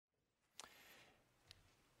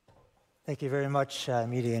Thank you very much,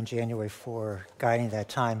 Media in January, for guiding that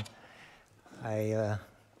time. I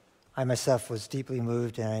myself was deeply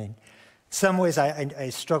moved, and in some ways I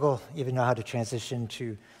struggle even know how to transition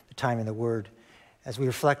to the time in the Word. As we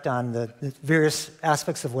reflect on the various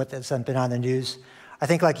aspects of what has been on the news, I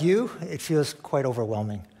think like you, it feels quite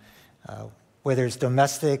overwhelming, whether it's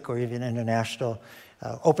domestic or even international.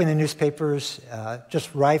 Open the newspapers,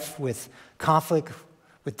 just rife with conflict,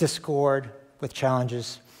 with discord, with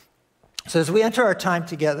challenges. So as we enter our time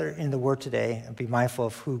together in the Word today, and be mindful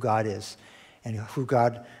of who God is and who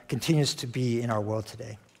God continues to be in our world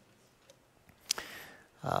today.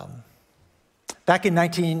 Back in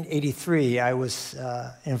 1983, I was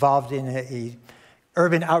involved in a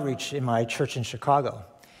urban outreach in my church in Chicago.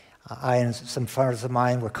 I and some friends of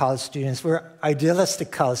mine were college students. We're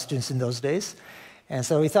idealistic college students in those days. And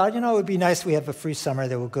so we thought, it would be nice we have a free summer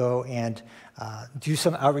that we'll go and do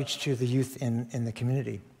some outreach to the youth in the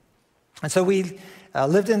community. And so we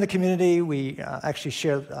lived in the community. We actually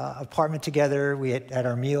shared an apartment together. We had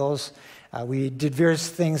our meals. We did various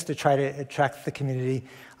things to try to attract the community.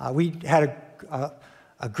 We had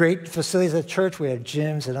a great facilities at church. We had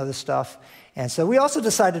gyms and other stuff. And so we also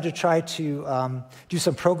decided to try to do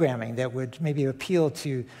some programming that would maybe appeal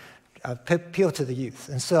to the youth.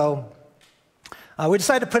 And so we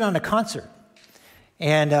decided to put on a concert.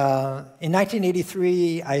 And in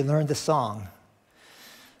 1983, I learned the song.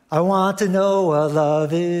 I want to know what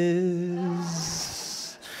love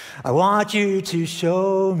is. I want you to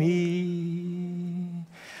show me.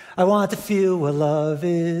 I want to feel what love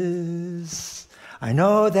is. I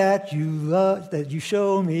know that you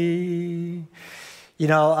show me.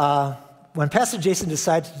 When Pastor Jason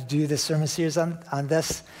decided to do this sermon series on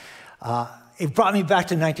this, it brought me back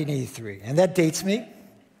to 1983, and that dates me.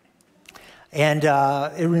 And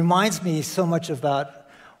it reminds me so much about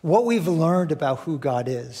what we've learned about who God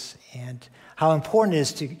is and how important it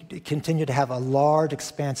is to continue to have a large,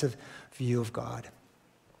 expansive view of God.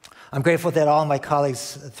 I'm grateful that all my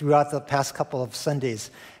colleagues throughout the past couple of Sundays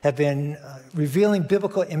have been revealing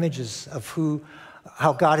biblical images of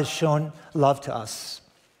how God has shown love to us.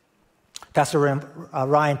 Pastor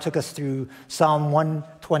Ryan took us through Psalm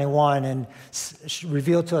 121 and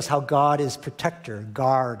revealed to us how God is protector,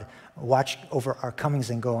 guard, watch over our comings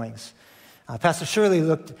and goings. Pastor Shirley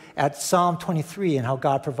looked at Psalm 23 and how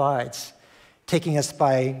God provides, taking us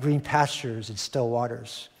by green pastures and still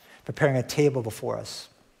waters, preparing a table before us.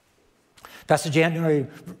 Pastor January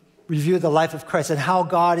reviewed the life of Christ and how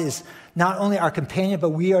God is not only our companion, but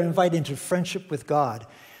we are invited into friendship with God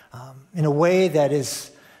in a way that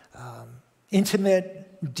is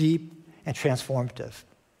intimate, deep, and transformative.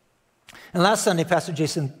 And last Sunday, Pastor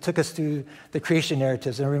Jason took us through the creation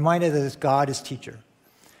narratives and reminded us that God is teacher,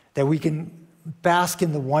 that we can bask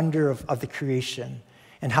in the wonder of the creation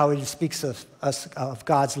and how it speaks of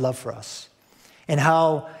God's love for us. And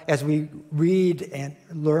how, as we read and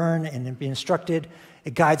learn and be instructed,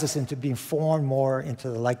 it guides us into being formed more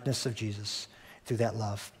into the likeness of Jesus through that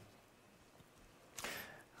love.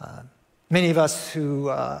 Many of us who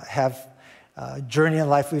have journey in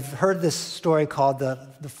life, we've heard this story called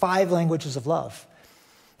the 5 languages of love.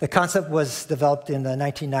 The concept was developed in the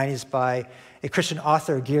 1990s by a Christian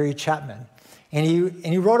author, Gary Chapman. And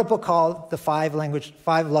he wrote a book called The 5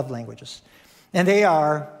 Love Languages. And they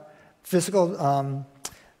are physical,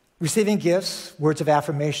 receiving gifts, words of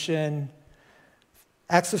affirmation,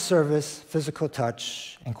 acts of service, physical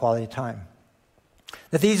touch, and quality time.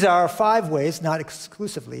 That these are 5 ways, not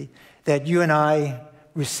exclusively, that you and I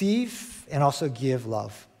receive and also give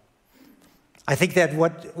love. I think that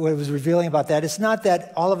what it was revealing about that is not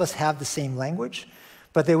that all of us have the same language,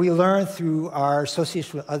 but that we learn through our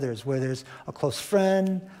association with others, whether it's a close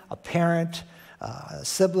friend, a parent, a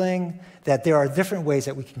sibling, that there are different ways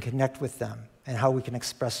that we can connect with them and how we can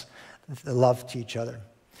express the love to each other.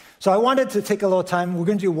 So I wanted to take a little time. We're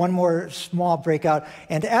going to do one more small breakout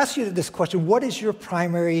and to ask you this question: what is your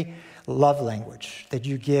primary love language that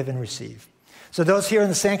you give and receive? So those here in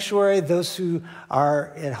the sanctuary, those who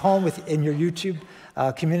are at home in your YouTube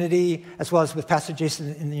community, as well as with Pastor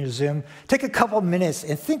Jason in your Zoom, take a couple minutes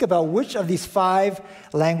and think about which of these 5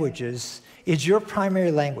 languages is your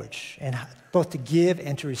primary language, and both to give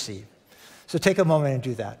and to receive. So take a moment and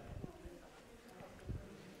do that.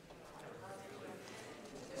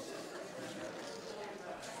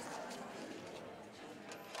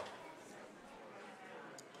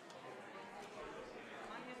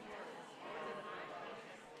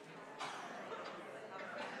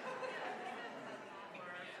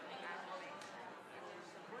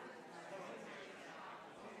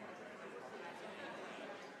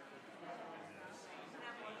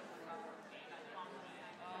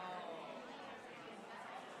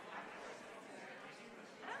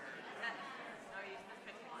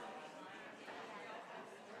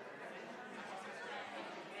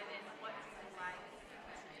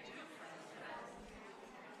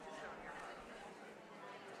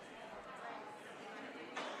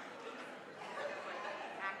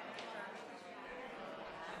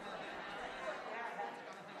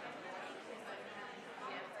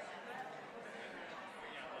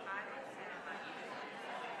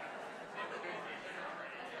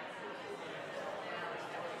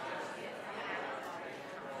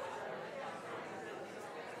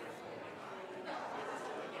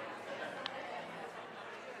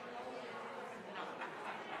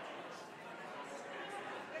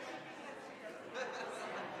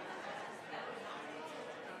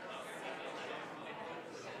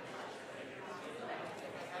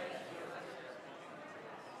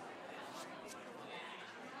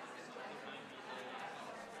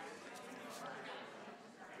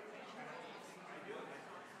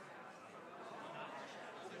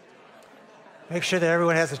 Make sure that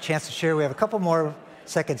everyone has a chance to share. We have a couple more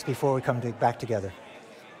seconds before we come back together.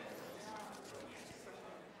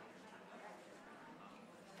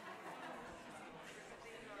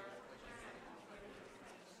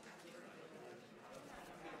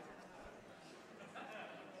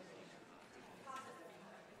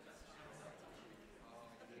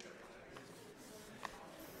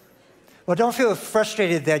 Well, don't feel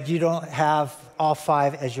frustrated that you don't have all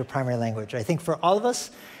five as your primary language. I think for all of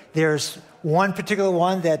us, there's one particular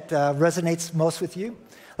one that resonates most with you.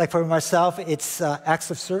 Like for myself, it's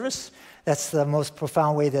acts of service. That's the most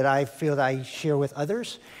profound way that I feel that I share with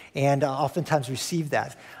others and oftentimes receive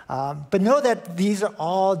that. But know that these are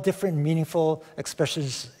all different meaningful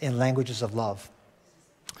expressions in languages of love.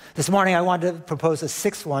 This morning, I wanted to propose a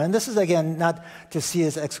sixth one, and this is, again, not to see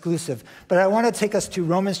as exclusive, but I want to take us to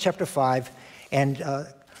Romans chapter 5, and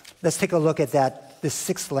let's take a look at this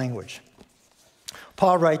sixth language.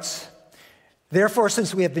 Paul writes, "Therefore,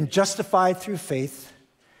 since we have been justified through faith,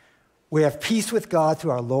 we have peace with God through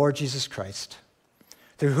our Lord Jesus Christ,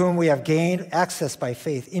 through whom we have gained access by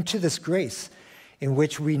faith into this grace in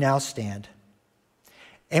which we now stand.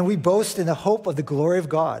 And we boast in the hope of the glory of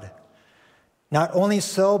God. Not only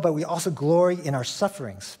so, but we also glory in our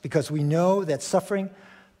sufferings, because we know that suffering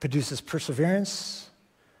produces perseverance,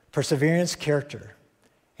 perseverance, character,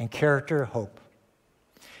 and character, hope.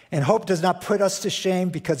 And hope does not put us to shame,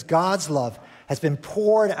 because God's love has been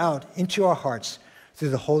poured out into our hearts through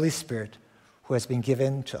the Holy Spirit who has been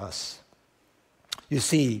given to us. You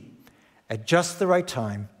see, at just the right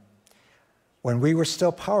time, when we were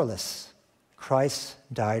still powerless, Christ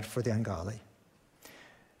died for the ungodly.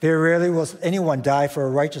 Very rarely will anyone die for a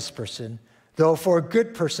righteous person, though for a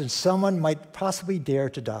good person, someone might possibly dare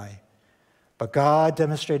to die. But God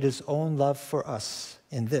demonstrated his own love for us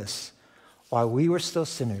in this: while we were still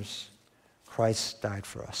sinners, Christ died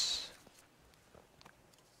for us."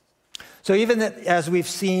 So even as we've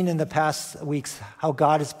seen in the past weeks how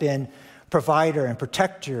God has been provider and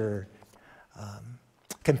protector,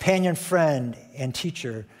 companion, friend, and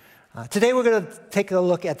teacher, today we're going to take a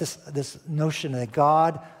look at this notion that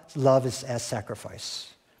God's love is as sacrifice.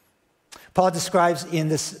 Paul describes in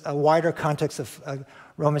this wider context of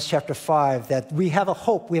Romans chapter 5 that we have a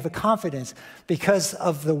hope, we have a confidence because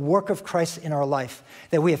of the work of Christ in our life,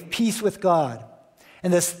 that we have peace with God.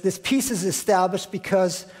 And this peace is established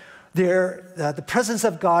because the presence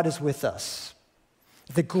of God is with us.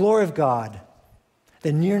 The glory of God,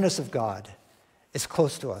 the nearness of God is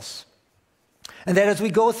close to us. And that as we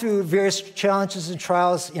go through various challenges and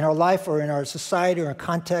trials in our life or in our society or in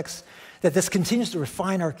context, that this continues to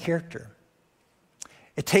refine our character.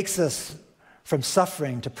 It takes us from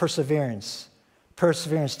suffering to perseverance,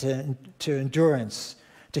 perseverance to endurance,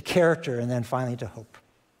 to character, and then finally to hope.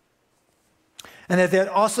 And that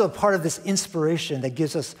also a part of this inspiration that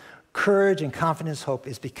gives us courage and confidence, hope,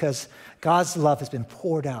 is because God's love has been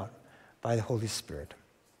poured out by the Holy Spirit.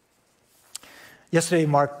 Yesterday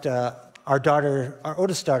marked our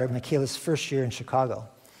oldest daughter, Michaela's first year in Chicago.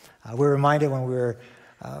 We were reminded when we were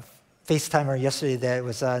FaceTiming her yesterday that it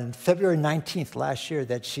was on February 19th last year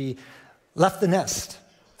that she left the nest.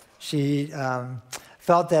 She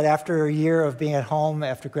felt that after a year of being at home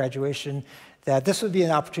after graduation, that this would be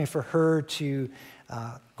an opportunity for her to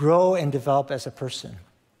grow and develop as a person.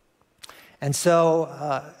 And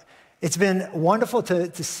so it's been wonderful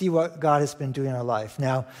to see what God has been doing in her life.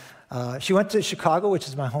 Now, she went to Chicago, which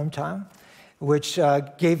is my hometown, which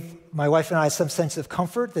gave my wife and I some sense of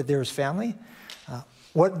comfort that there was family.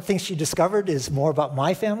 One thing she discovered is more about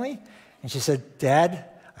my family. And she said, "Dad,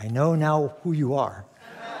 I know now who you are."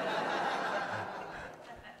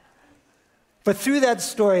 But through that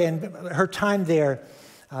story and her time there,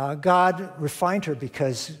 God refined her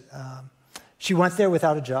because she went there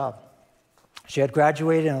without a job. She had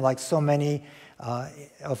graduated, and like so many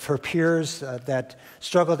of her peers that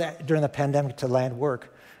struggled during the pandemic to land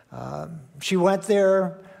work, she went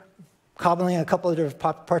there cobbling a couple of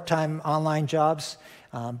different part-time online jobs,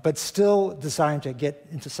 but still desiring to get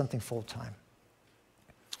into something full-time.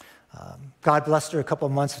 God blessed her a couple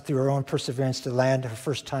of months through her own perseverance to land her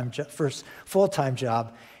first full-time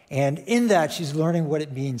job, and in that, she's learning what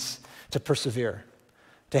it means to persevere,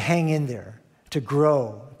 to hang in there, to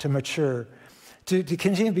grow, to mature, to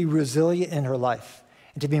continue to be resilient in her life,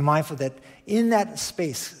 and to be mindful that in that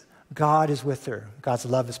space, God is with her. God's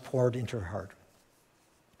love is poured into her heart.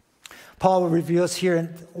 Paul reveals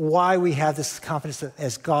here why we have this confidence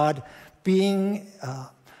as God being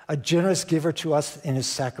a generous giver to us in his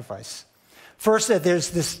sacrifice. First, that there's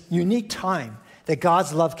this unique time that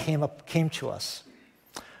God's love came to us.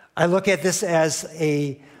 I look at this as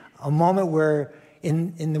a moment where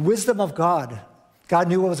in the wisdom of God, God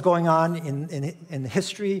knew what was going on in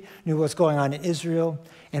history, knew what was going on in Israel.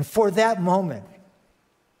 And for that moment,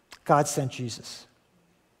 God sent Jesus.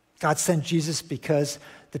 God sent Jesus because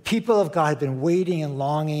the people of God had been waiting and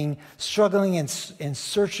longing, struggling and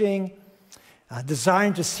searching,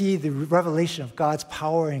 desiring to see the revelation of God's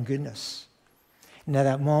power and goodness. And at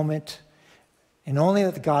that moment, and only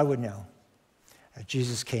that God would know,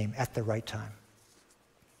 Jesus came at the right time.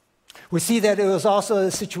 We see that it was also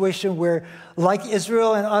a situation where, like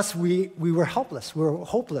Israel and us, we were helpless, we were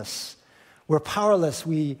hopeless, we were powerless,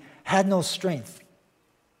 we had no strength.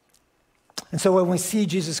 And so when we see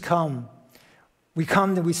Jesus come, we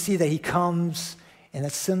see that he comes in a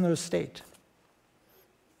similar state.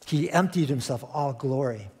 He emptied himself of all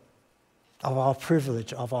glory, of all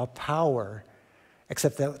privilege, of all power,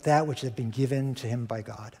 except that which had been given to him by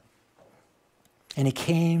God. And he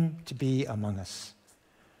came to be among us,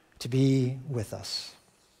 to be with us.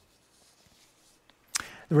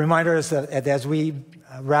 The reminder is that as we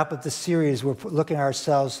wrap up the series, we're looking at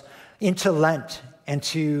ourselves into Lent and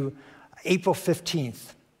to April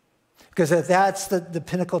 15th, because that's the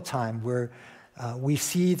pinnacle time where we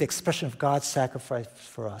see the expression of God's sacrifice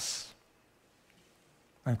for us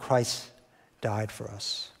when Christ died for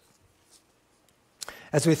us.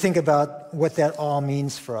 As we think about what that all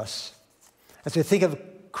means for us, as we think of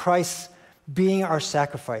Christ being our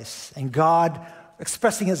sacrifice and God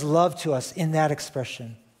expressing his love to us in that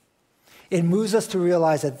expression, it moves us to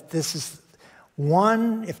realize that this is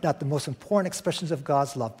one, if not the most important expressions of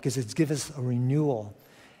God's love, because it gives us a renewal,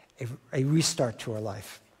 a restart to our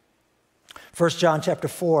life. 1 John chapter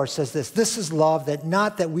 4 says this is love, that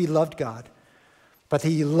not that we loved God, but that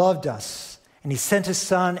he loved us, and he sent his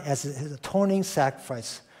Son as his atoning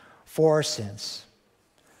sacrifice for our sins.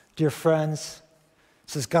 Dear friends,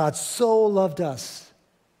 it says God so loved us,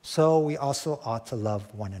 so we also ought to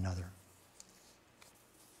love one another.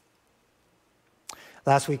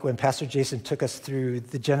 Last week when Pastor Jason took us through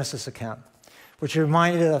the Genesis account, which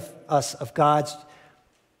reminded us of God's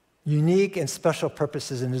unique and special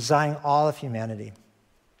purposes in designing all of humanity,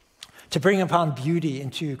 to bring upon beauty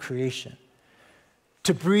into creation,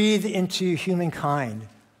 to breathe into humankind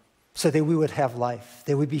so that we would have life,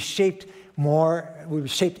 that we would be shaped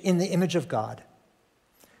in the image of God,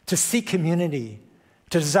 to seek community,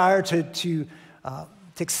 to desire to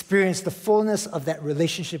experience the fullness of that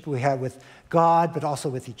relationship we have with God, but also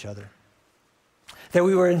with each other. That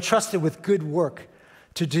we were entrusted with good work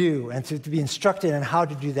to do and to be instructed in how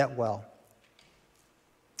to do that well.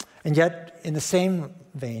 And yet, in the same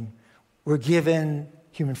vein, we're given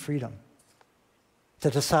human freedom to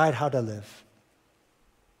decide how to live.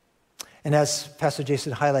 And as Pastor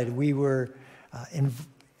Jason highlighted, we were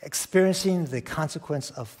experiencing the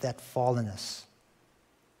consequence of that fallenness,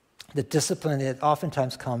 the discipline that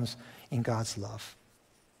oftentimes comes in God's love.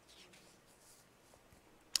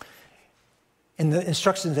 In the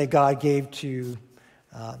instructions that God gave to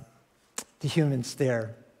the humans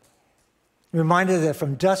there, reminded that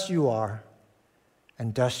from dust you are,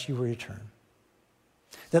 and dust you will return.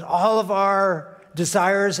 That all of our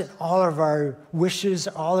desires and all of our wishes,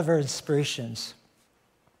 all of our inspirations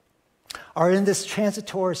are in this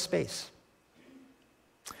transitory space.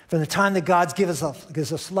 From the time that God gives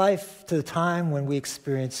us life to the time when we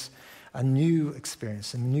experience a new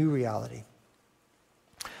reality.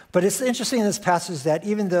 But it's interesting in this passage that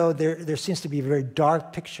even though there seems to be a very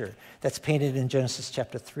dark picture that's painted in Genesis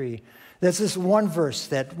chapter 3, there's this one verse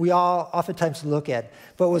that we all oftentimes look at,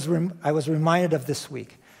 but I was reminded of this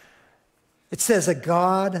week. It says that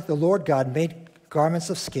God, the Lord God, made garments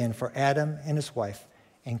of skin for Adam and his wife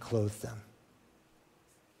and clothed them.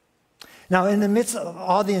 Now, in the midst of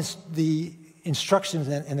all the instructions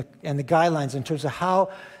and the guidelines in terms of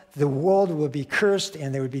how the world would be cursed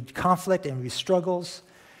and there would be conflict and there would be struggles,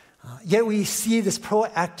 yet we see this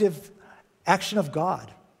proactive action of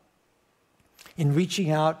God in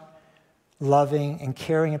reaching out, loving, and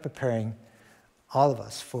caring and preparing all of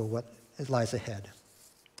us for what lies ahead.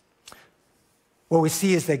 What we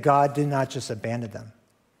see is that God did not just abandon them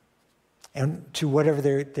and to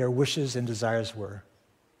whatever their wishes and desires were,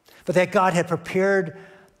 but that God had prepared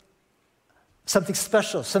something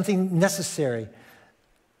special, something necessary,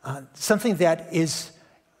 something that is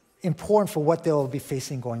important for what they'll be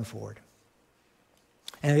facing going forward.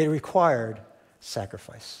 And it required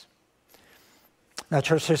sacrifice. Now,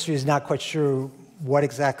 church history is not quite sure what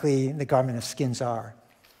exactly the garment of skins are,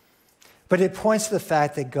 but it points to the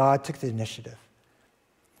fact that God took the initiative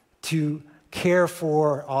to care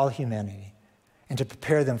for all humanity and to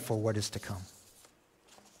prepare them for what is to come.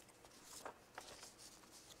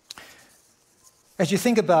 As you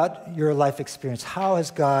think about your life experience, how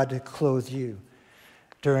has God clothed you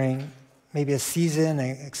during maybe a season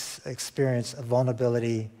and experience of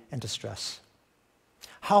vulnerability and distress?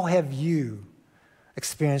 How have you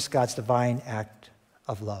experienced God's divine act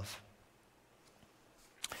of love?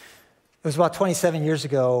 It was about 27 years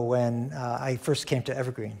ago when I first came to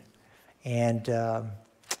Evergreen. And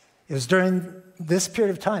it was during this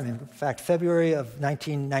period of time, in fact, February of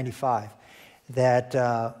 1995, that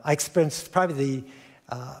I experienced probably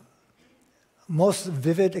the most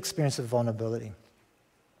vivid experience of vulnerability.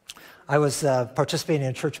 I was participating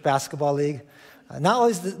in a church basketball league. Not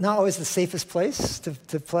always the safest place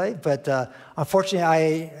to play, but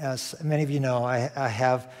unfortunately, as many of you know, I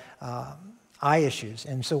have eye issues.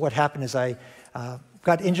 And so what happened is I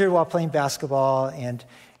got injured while playing basketball and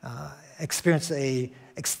experienced a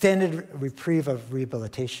extended reprieve of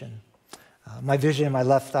rehabilitation. My vision in my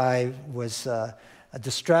left eye was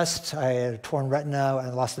distressed. I had a torn retina. I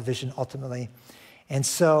lost the vision ultimately. And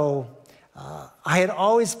so I had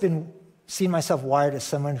always seen myself wired as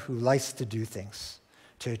someone who likes to do things,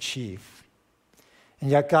 to achieve. And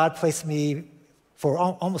yet God placed me for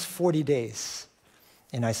almost 40 days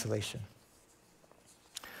in isolation.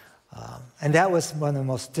 And that was one of the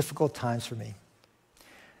most difficult times for me.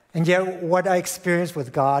 And yet what I experienced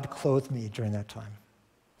with God clothed me during that time.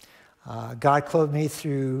 God clothed me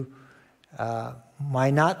through my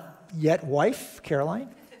not yet wife, Caroline.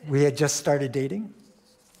 We had just started dating,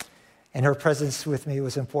 and her presence with me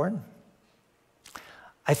was important.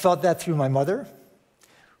 I felt that through my mother,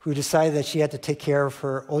 who decided that she had to take care of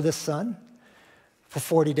her oldest son for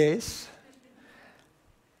 40 days.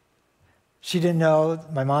 She didn't know,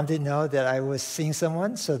 my mom didn't know that I was seeing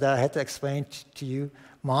someone, so that I had to explain to you,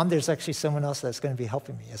 Mom, there's actually someone else that's going to be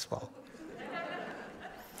helping me as well.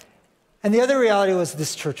 And the other reality was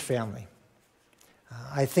this church family.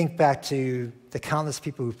 I think back to the countless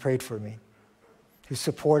people who prayed for me, who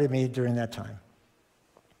supported me during that time.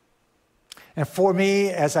 And for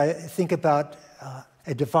me, as I think about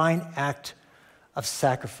a divine act of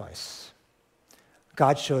sacrifice,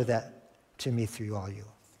 God showed that to me through all you.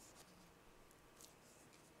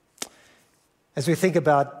 As we think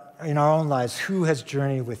about in our own lives, who has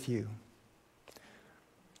journeyed with you?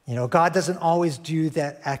 You know, God doesn't always do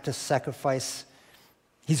that act of sacrifice.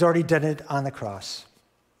 He's already done it on the cross.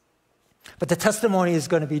 But the testimony is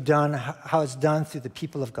going to be done how it's done through the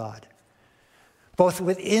people of God, both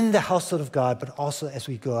within the household of God, but also as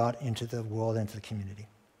we go out into the world, into the community.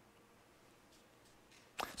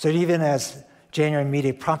 So even as January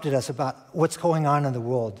meeting prompted us about what's going on in the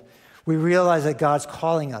world, we realize that God's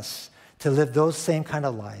calling us to live those same kind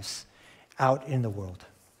of lives out in the world.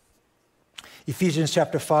 Ephesians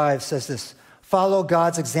chapter 5 says this, "Follow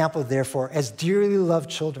God's example, therefore, as dearly loved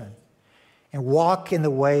children, and walk in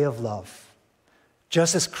the way of love,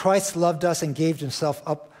 just as Christ loved us and gave himself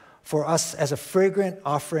up for us as a fragrant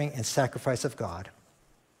offering and sacrifice of God."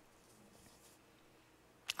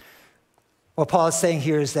 What Paul is saying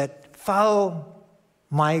here is that follow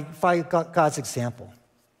God's example.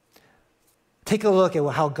 Take a look at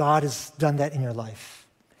how God has done that in your life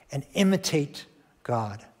and imitate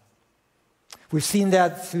God. We've seen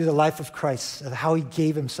that through the life of Christ, of how he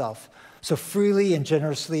gave himself so freely and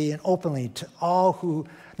generously and openly to all who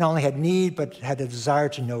not only had need, but had a desire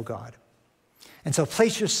to know God. And so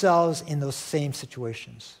place yourselves in those same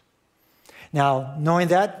situations. Now, knowing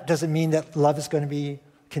that doesn't mean that love is going to be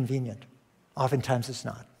convenient. Oftentimes it's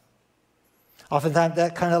not. Oftentimes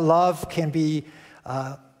that kind of love can be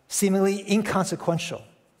seemingly inconsequential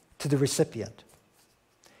to the recipient.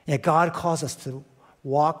 Yet God calls us to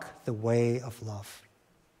walk the way of love.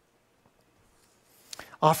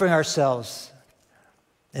 Offering ourselves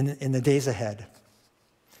in the days ahead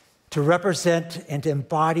to represent and to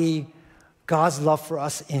embody God's love for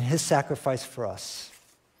us in his sacrifice for us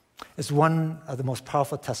is one of the most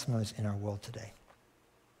powerful testimonies in our world today.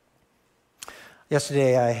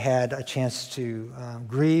 Yesterday, I had a chance to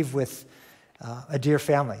grieve with a dear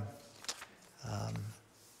family.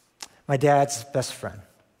 My dad's best friend.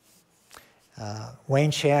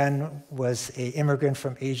 Wayne Chan was an immigrant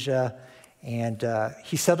from Asia, and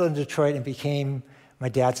he settled in Detroit and became my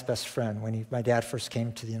dad's best friend when my dad first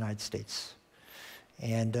came to the United States.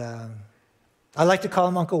 And I like to call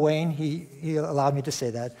him Uncle Wayne. He allowed me to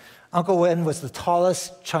say that. Uncle Wayne was the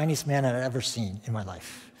tallest Chinese man I'd ever seen in my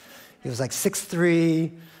life. He was like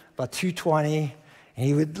 6'3", about 220, and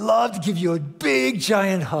he would love to give you a big,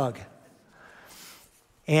 giant hug.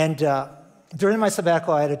 And during my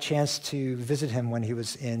sabbatical, I had a chance to visit him when he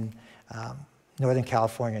was in Northern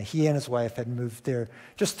California. He and his wife had moved there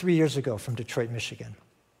just 3 years ago from Detroit, Michigan.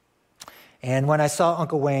 And when I saw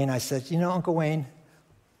Uncle Wayne, I said, Uncle Wayne,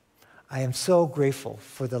 I am so grateful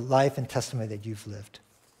for the life and testimony that you've lived.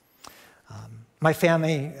 My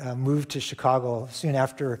family moved to Chicago soon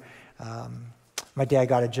after my dad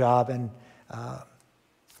got a job, and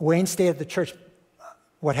Wayne stayed at the church.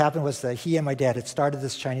 What happened was that he and my dad had started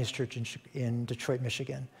this Chinese church in Detroit,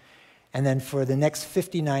 Michigan. And then for the next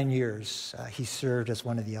 59 years, he served as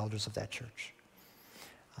one of the elders of that church.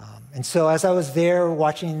 And so as I was there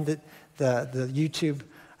watching the YouTube,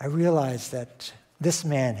 I realized that this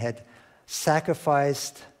man had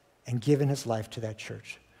sacrificed and given his life to that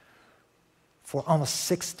church for almost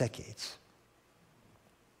 6 decades.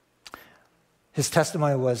 His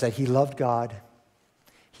testimony was that he loved God,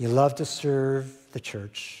 he loved to serve the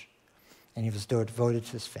church, and he was devoted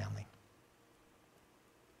to his family.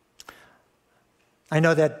 I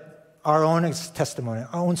know that our own testimony,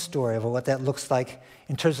 our own story of what that looks like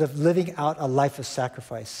in terms of living out a life of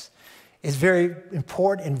sacrifice is very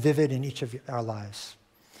important and vivid in each of our lives.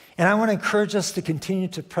 And I want to encourage us to continue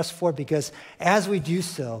to press forward, because as we do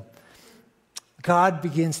so, God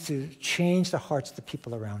begins to change the hearts of the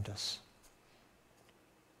people around us.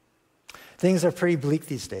 Things are pretty bleak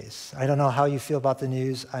these days. I don't know how you feel about the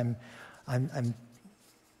news. I'm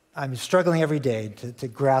struggling every day to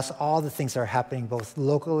grasp all the things that are happening both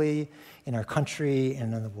locally, in our country,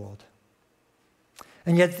 and in the world.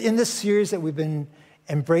 And yet in this series that we've been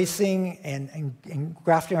embracing and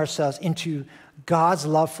grafting ourselves into God's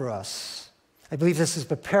love for us, I believe this is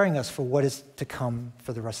preparing us for what is to come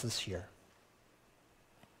for the rest of this year.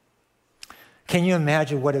 Can you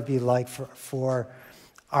imagine what it'd be like for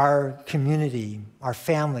our community, our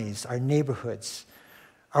families, our neighborhoods,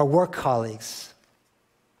 our work colleagues,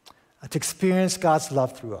 to experience God's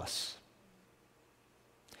love through us?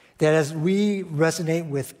 That as we resonate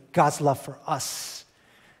with God's love for us,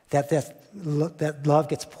 that love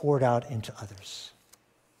gets poured out into others.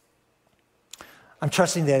 I'm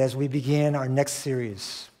trusting that as we begin our next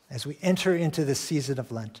series, as we enter into the season of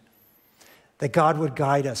Lent, that God would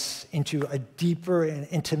guide us into a deeper and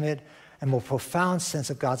intimate and more profound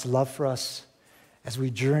sense of God's love for us as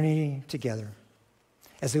we journey together,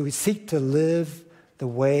 as we seek to live the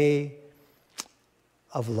way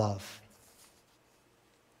of love.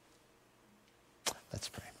 Let's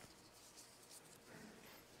pray.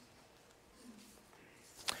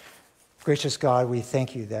 Gracious God, we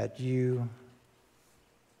thank you that you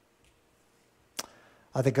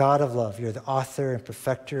are the God of love. You're the author and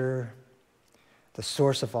perfecter, the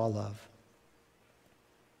source of all love.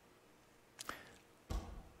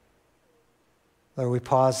 Lord, we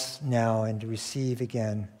pause now and receive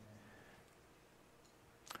again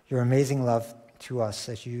your amazing love to us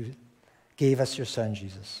as you gave us your Son,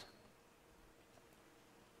 Jesus.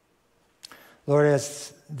 Lord,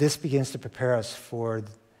 as this begins to prepare us for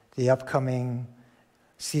the upcoming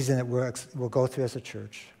season that we'll go through as a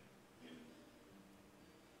church,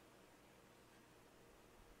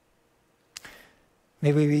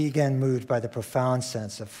 may we be again moved by the profound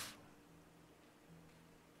sense of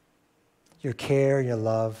your care, your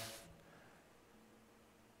love,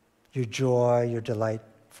 your joy, your delight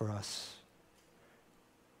for us.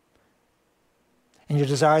 And your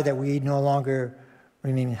desire that we no longer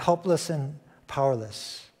remain helpless and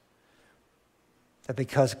powerless, that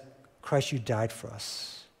because Christ, you died for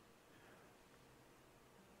us,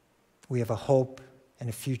 we have a hope and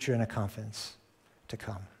a future and a confidence to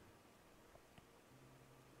come.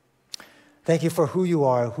 Thank you for who you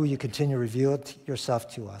are, who you continue to reveal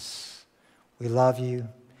yourself to us. We love you.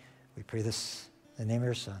 We pray this in the name of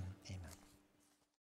your Son.